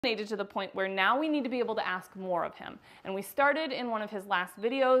To the point where now we need to be able to ask more of him. And we started in one of his last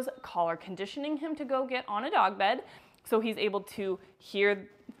videos, collar conditioning him to go get on a dog bed. So he's able to hear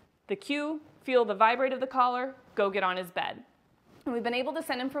the cue, feel the vibrate of the collar, go get on his bed. And we've been able to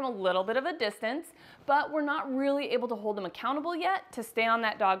send him from a little bit of a distance, but we're not really able to hold him accountable yet to stay on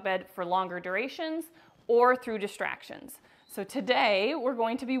that dog bed for longer durations or through distractions. So today we're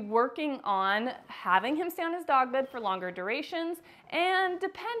going to be working on having him stay on his dog bed for longer durations, and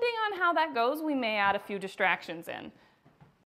depending on how that goes, we may add a few distractions in.